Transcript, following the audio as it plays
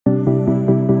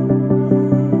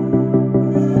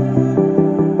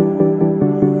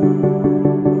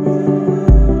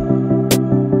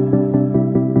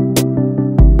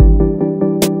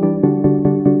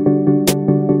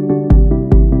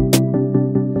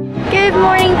Good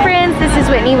morning, friends. This is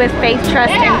Whitney with Faith,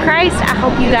 Trust, and Christ. I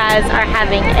hope you guys are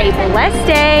having a blessed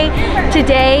day.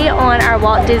 Today on our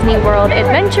Walt Disney World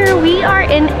adventure, we are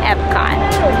in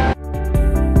EPCOT.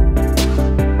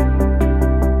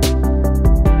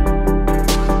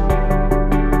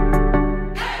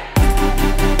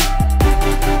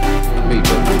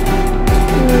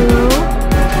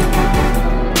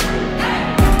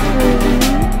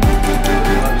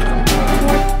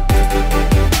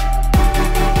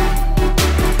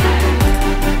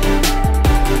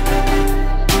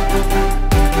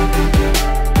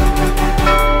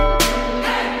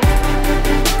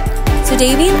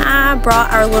 Davey and I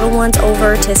brought our little ones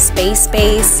over to Space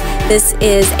Base. This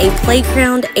is a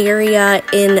playground area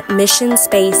in Mission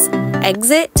Space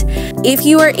Exit. If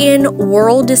you are in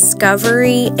World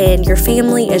Discovery and your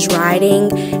family is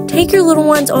riding, take your little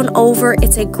ones on over.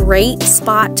 It's a great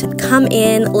spot to come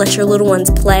in, let your little ones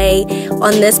play.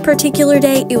 On this particular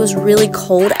day, it was really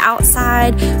cold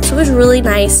outside, so it was really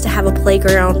nice to have a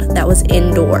playground that was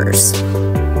indoors.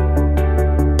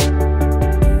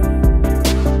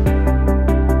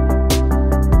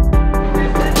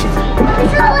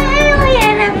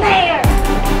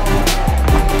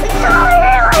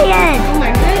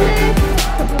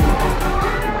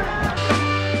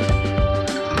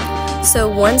 So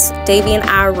once Davey and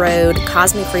I rode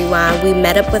Cosmic Rewind, we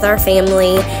met up with our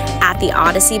family at the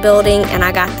Odyssey building, and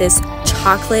I got this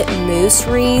chocolate mousse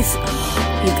wreath.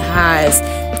 Oh, you guys,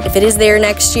 if it is there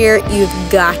next year, you've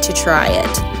got to try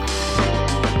it.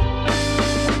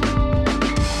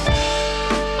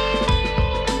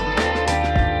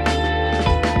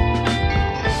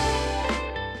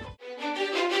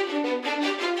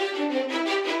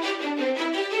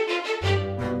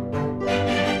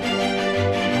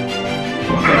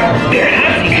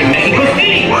 Perhaps in Mexico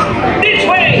City. This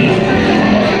way!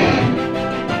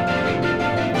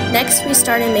 Next, we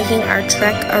started making our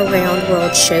trek around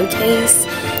World Showcase.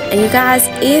 And you guys,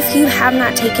 if you have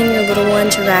not taken your little one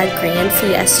to ride Grand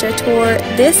Fiesta Tour,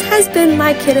 this has been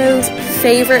my kiddo's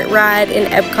favorite ride in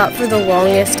EPCOT for the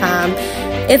longest time.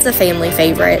 It's a family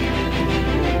favorite.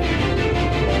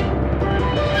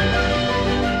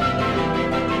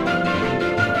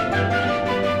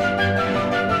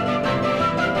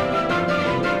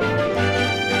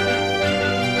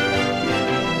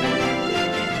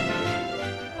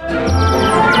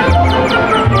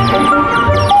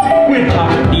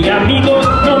 Amigos,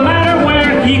 no matter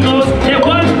where he goes, the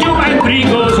 1, 2, and 3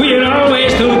 goes, we're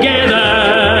always together.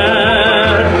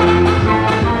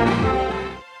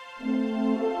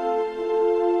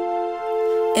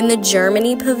 In the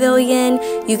Germany pavilion,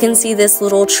 you can see this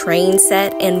little train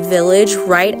set and village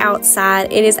right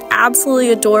outside. It is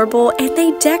absolutely adorable, and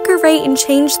they decorate and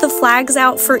change the flags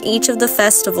out for each of the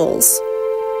festivals.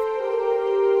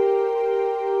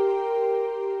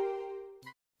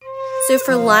 So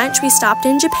for lunch, we stopped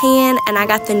in Japan, and I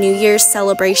got the New Year's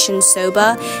celebration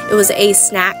soba. It was a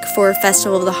snack for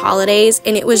Festival of the Holidays,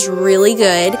 and it was really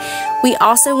good. We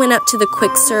also went up to the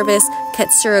quick service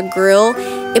Katsura Grill.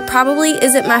 It probably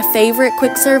isn't my favorite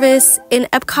quick service in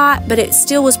EPCOT, but it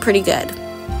still was pretty good.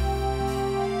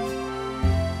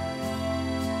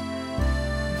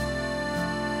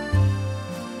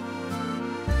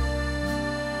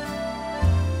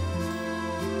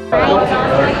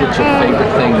 What's your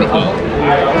favorite thing to eat?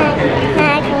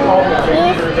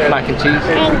 Mac and cheese. Are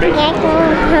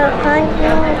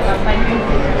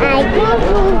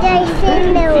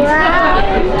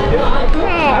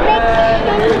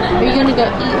you going to go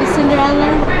eat with Cinderella?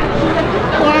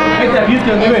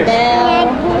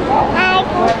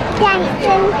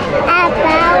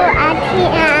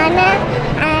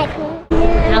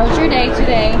 How was your day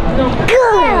today?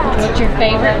 Good. What's your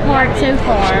favorite part so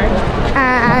far?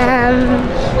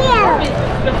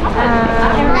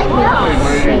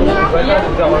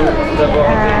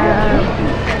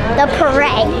 The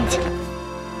parade.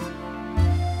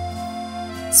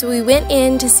 So we went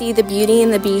in to see the Beauty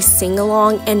and the Beast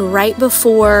sing-along, and right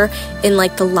before, in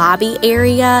like the lobby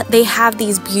area, they have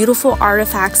these beautiful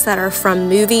artifacts that are from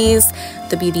movies,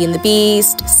 the Beauty and the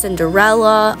Beast,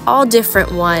 Cinderella, all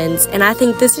different ones, and I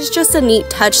think this is just a neat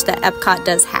touch that EPCOT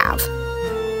does have.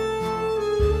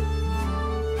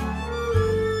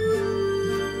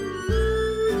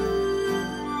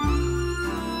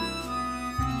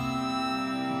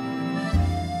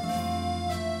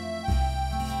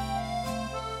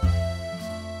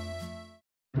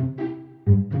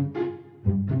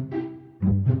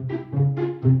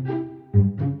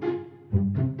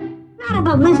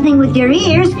 About listening with your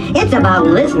ears, it's about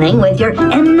listening with your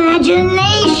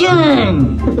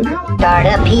imagination. Start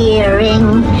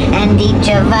appearing, and each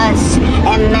of us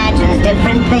imagines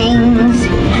different things.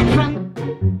 From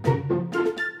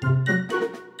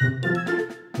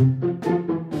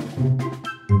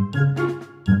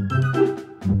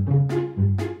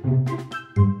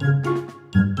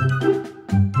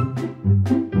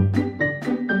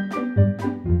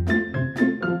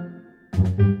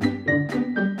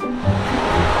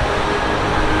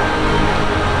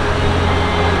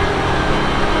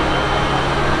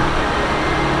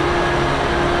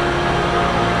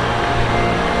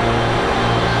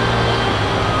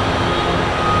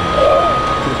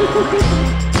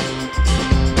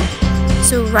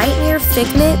So right near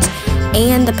Figment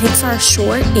and the Pixar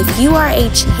short, if you are a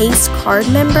Chase card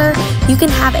member, you can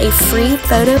have a free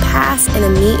photo pass and a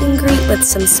meet and greet with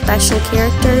some special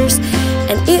characters,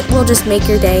 and it will just make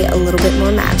your day a little bit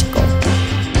more magical.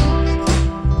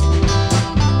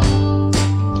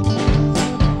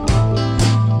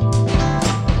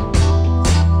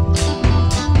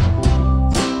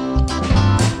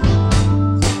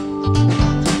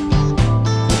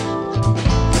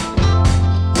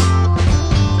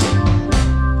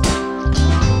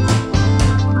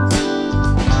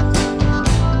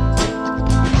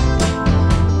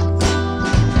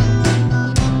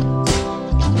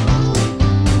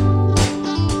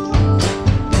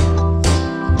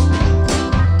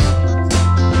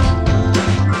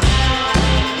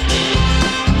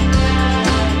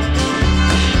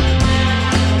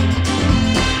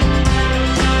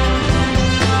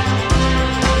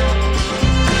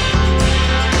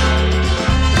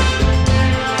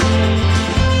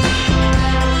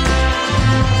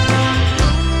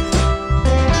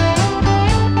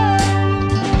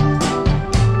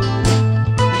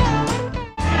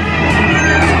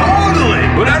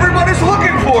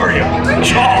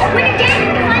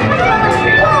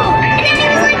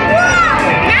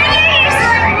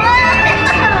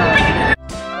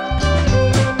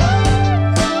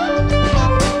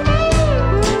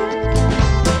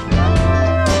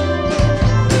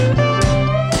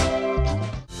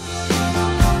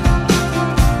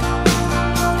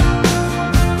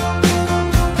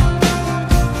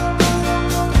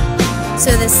 So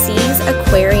the Seas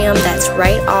Aquarium that's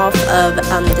right off of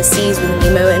the Seas with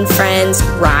Nemo and Friends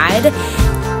ride,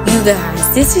 you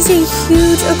guys, this is a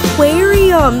huge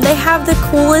aquarium. They have the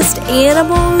coolest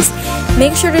animals.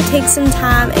 Make sure to take some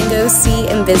time and go see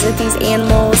and visit these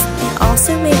animals. It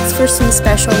also makes for some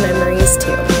special memories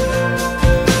too.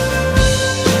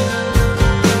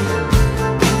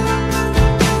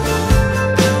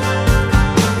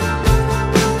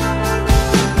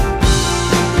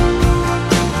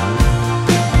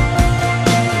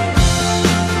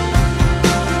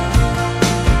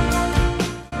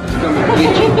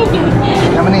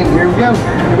 Coming in, here we go.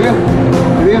 Here we go.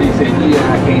 Here we go. He said,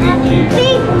 yeah, I can't eat you.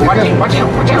 Watch out, watch out,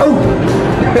 watch out. Oh!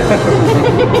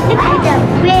 That's a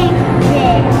big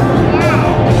fish.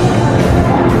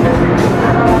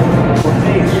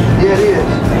 Yeah, it is.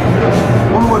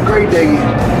 Wonder what grade they in.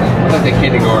 Like the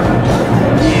kindergarten.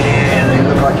 Yeah, they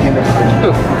look like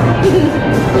kindergarten.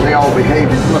 Because they all behave.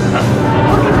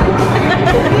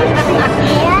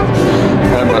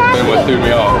 That must have been what threw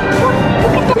me off.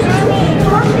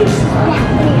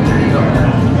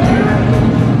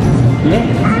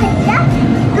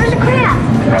 There's a crab.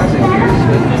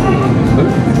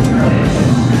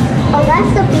 Oh,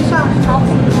 that's the fish I was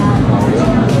talking about.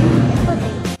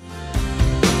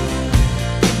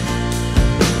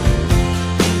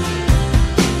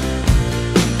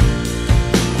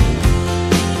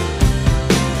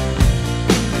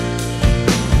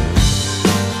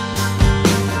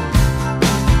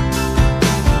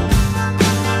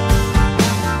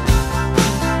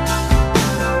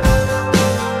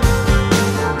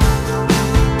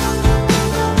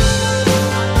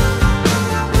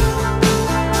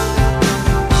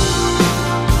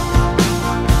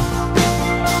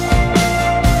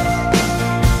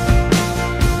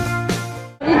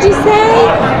 Did you say?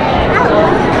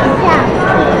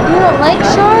 You don't like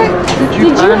sharks? Did you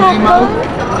find have Nemo? fun?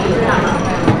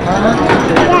 Huh?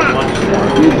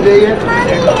 You see it?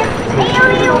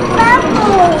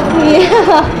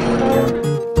 Yeah.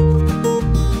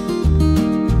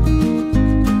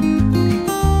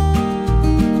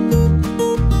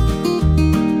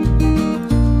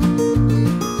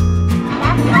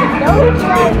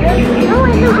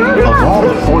 Of all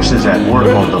the forces at work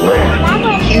on the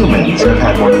land, humans have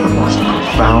had one of the most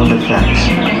profound effects.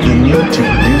 The need to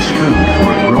produce food for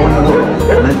a growing world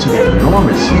led to the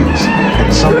enormous use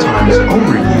and sometimes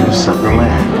overuse of the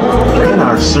land. In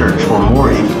our search for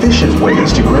more efficient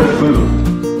ways to grow food,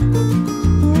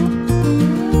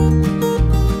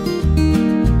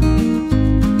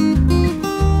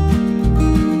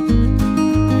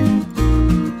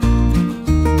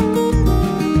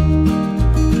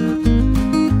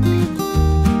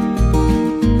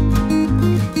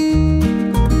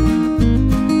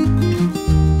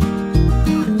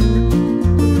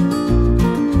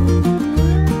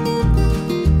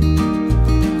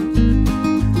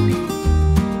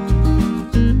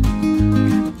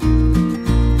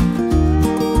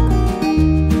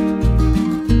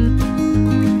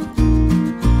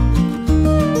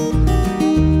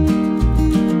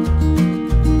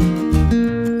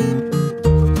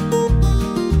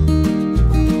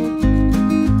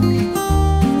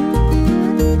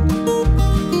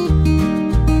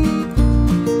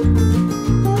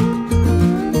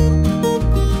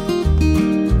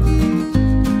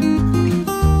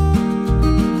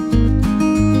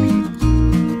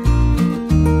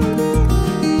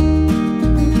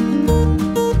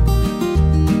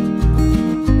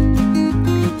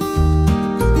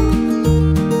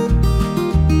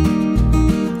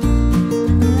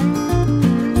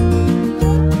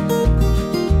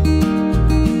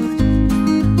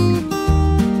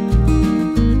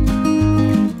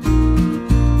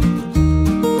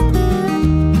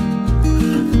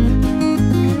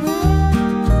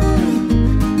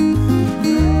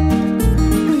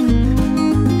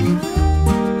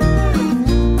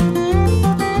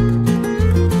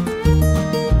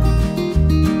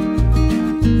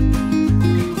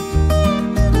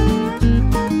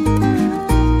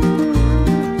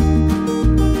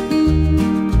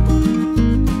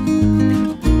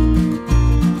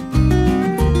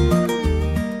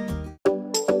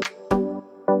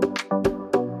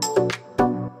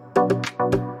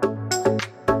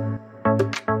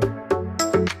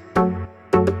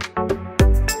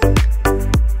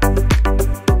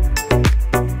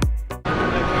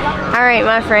 Alright,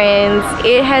 my friends,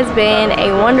 it has been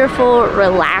a wonderful,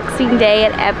 relaxing day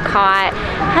at EPCOT.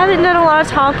 Haven't done a lot of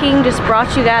talking, just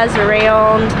brought you guys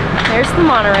around. There's the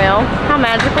monorail. How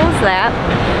magical is that?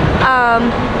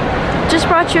 Just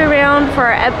brought you around for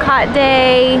our EPCOT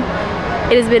day.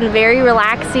 It has been very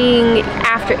relaxing,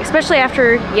 especially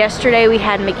after yesterday we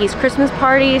had Mickey's Christmas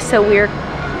party, so we're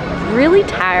really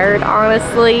tired,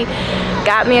 honestly.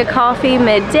 Got me a coffee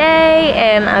midday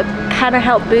and kind of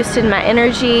helped boosted my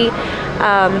energy.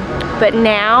 But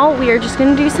now we are just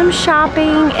going to do some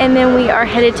shopping, and then we are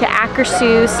headed to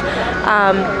Akershus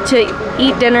to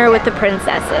eat dinner with the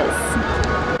princesses.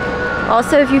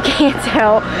 Also, if you can't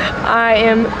tell, I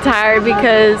am tired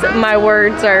because my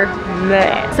words are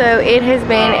meh. So it has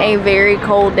been a very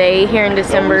cold day here in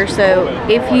December, so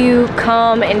if you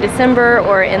come in December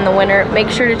or in the winter, make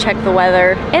sure to check the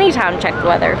weather. Anytime check the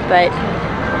weather, but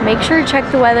make sure to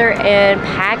check the weather and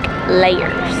pack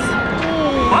layers.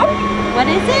 What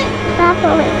is it?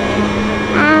 Bubbles.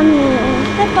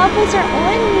 The bubbles are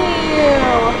on you.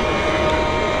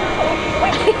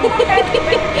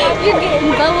 You're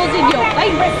getting bubbles in your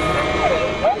face.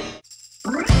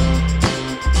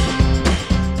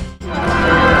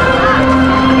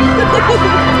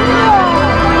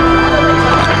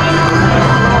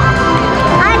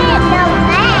 I didn't know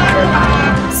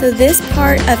that. So this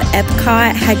part of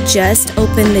EPCOT had just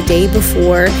opened the day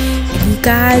before. And you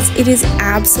guys, it is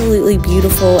absolutely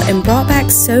beautiful and brought back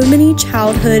so many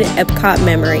childhood EPCOT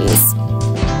memories.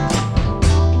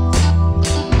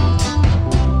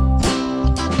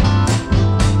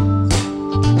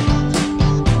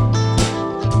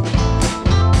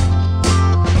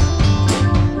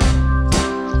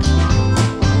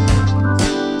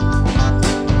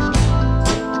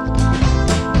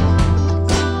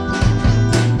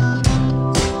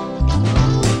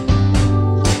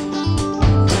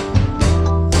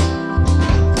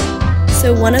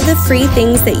 So one of the free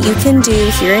things that you can do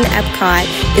here in EPCOT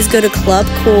is go to Club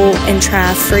Cool and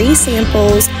try free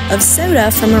samples of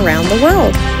soda from around the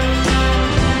world.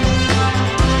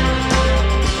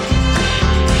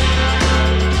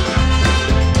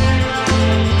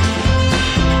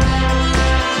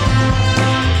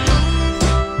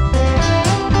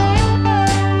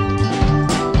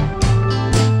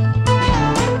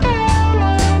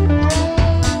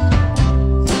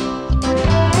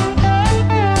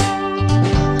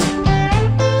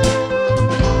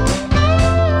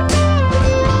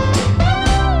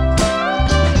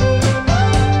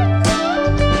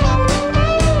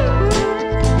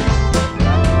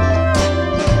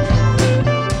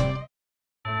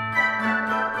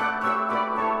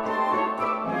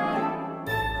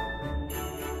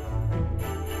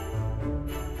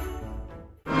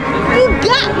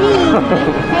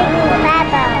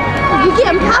 You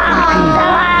getting Papa?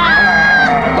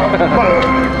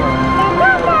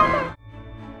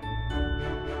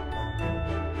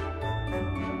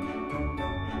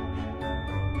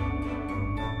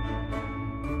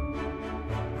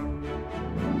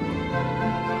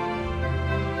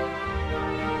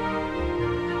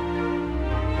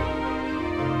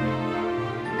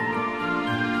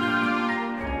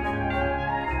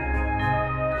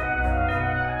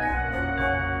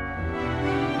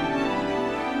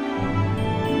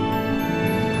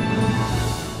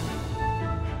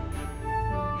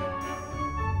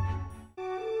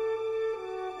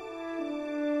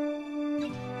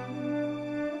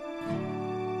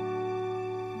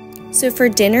 So for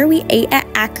dinner, we ate at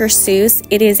Akershus.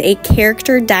 It is a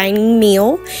character dining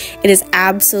meal. It is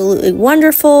absolutely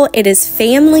wonderful. It is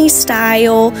family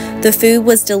style. The food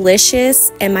was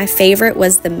delicious, and my favorite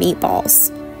was the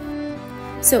meatballs.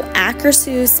 So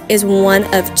Akershus is one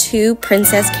of 2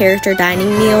 princess character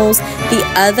dining meals. The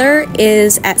other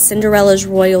is at Cinderella's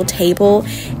royal table.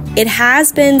 It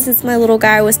has been since my little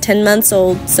guy was 10 months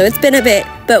old, so it's been a bit,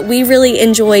 but we really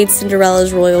enjoyed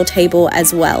Cinderella's royal table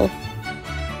as well.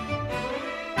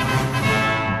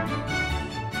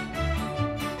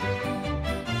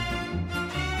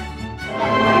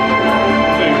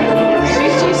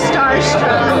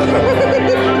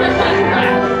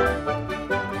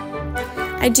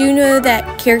 I do know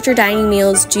that character dining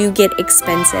meals do get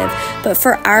expensive, but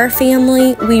for our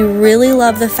family, we really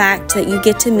love the fact that you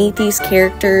get to meet these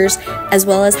characters as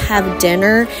well as have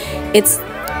dinner. It's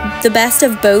the best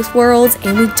of both worlds,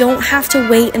 and we don't have to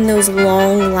wait in those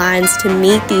long lines to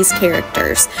meet these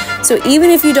characters. So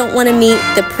even if you don't want to meet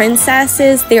the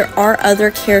princesses, there are other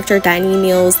character dining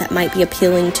meals that might be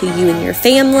appealing to you and your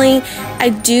family. I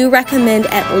do recommend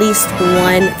at least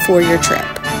one for your trip.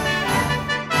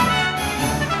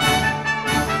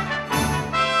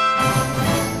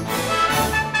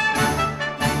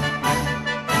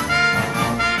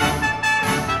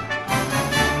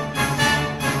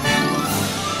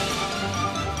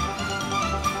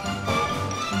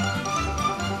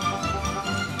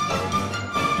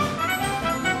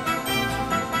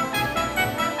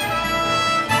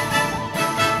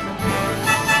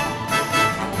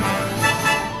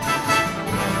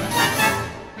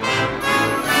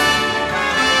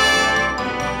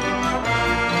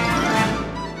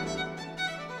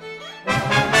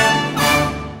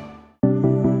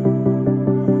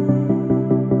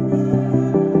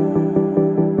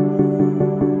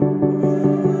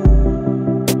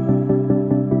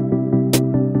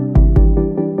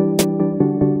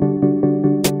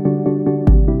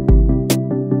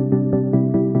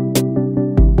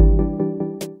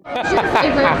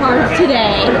 favorite parts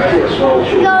today?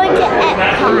 Going to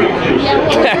EPCOT. Yeah, what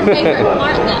was your favorite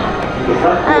part though?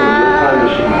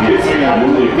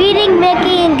 Reading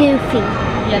Mickey and Goofy.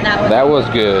 Yeah, That was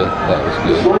good. That was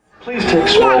good. Please take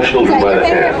small children by the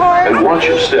hand and watch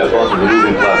your step onto the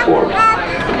moving platform.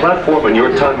 The platform and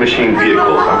your time machine vehicle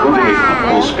are moving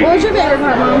at full speed. What was your favorite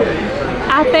part, Mom?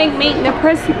 I think meeting the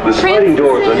The sliding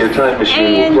doors on your time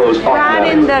machine will close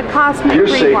riding automatically. the cosmic Your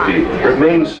rewind. safety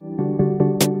remains.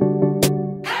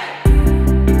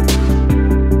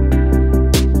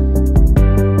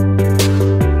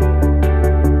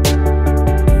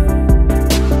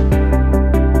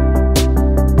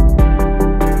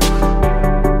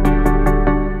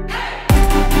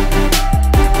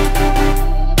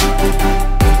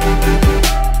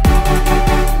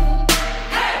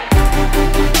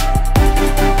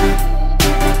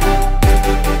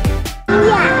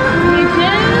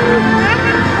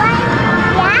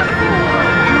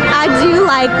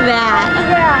 Like that.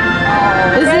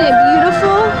 Yeah. Isn't it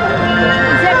beautiful?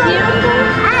 Is that beautiful?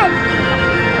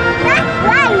 That's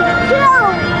right,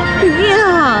 too.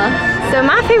 Yeah. So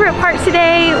my favorite part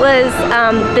today was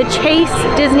the Chase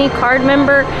Disney card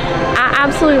member. I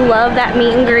absolutely love that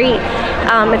meet and greet.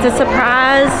 It's a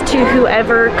surprise to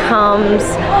whoever comes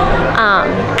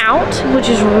out, which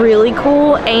is really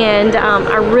cool, and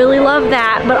I really love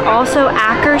that. But also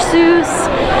Ackersus.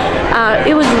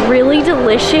 It was really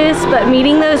delicious, but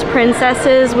meeting those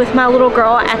princesses with my little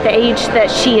girl at the age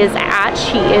that she is at,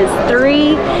 she is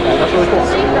 3,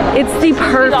 it's the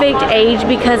perfect age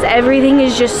because everything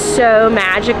is just so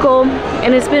magical,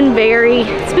 and it's been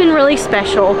really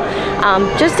special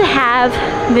just to have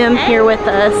them here with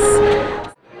us.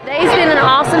 Today's been an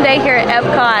awesome day here at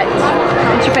EPCOT.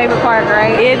 It's your favorite park,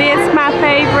 right? It is my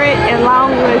favorite,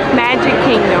 along with Magic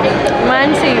Kingdom.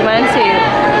 Mine too, mine too.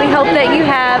 We hope that you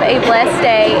have a blessed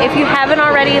day. If you haven't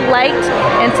already liked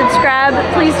and subscribed,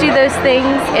 please do those things.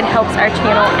 It helps our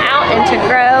channel out and to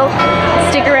grow.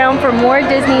 Stick around for more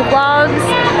Disney vlogs.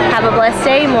 Have a blessed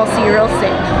day, and we'll see you real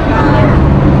soon.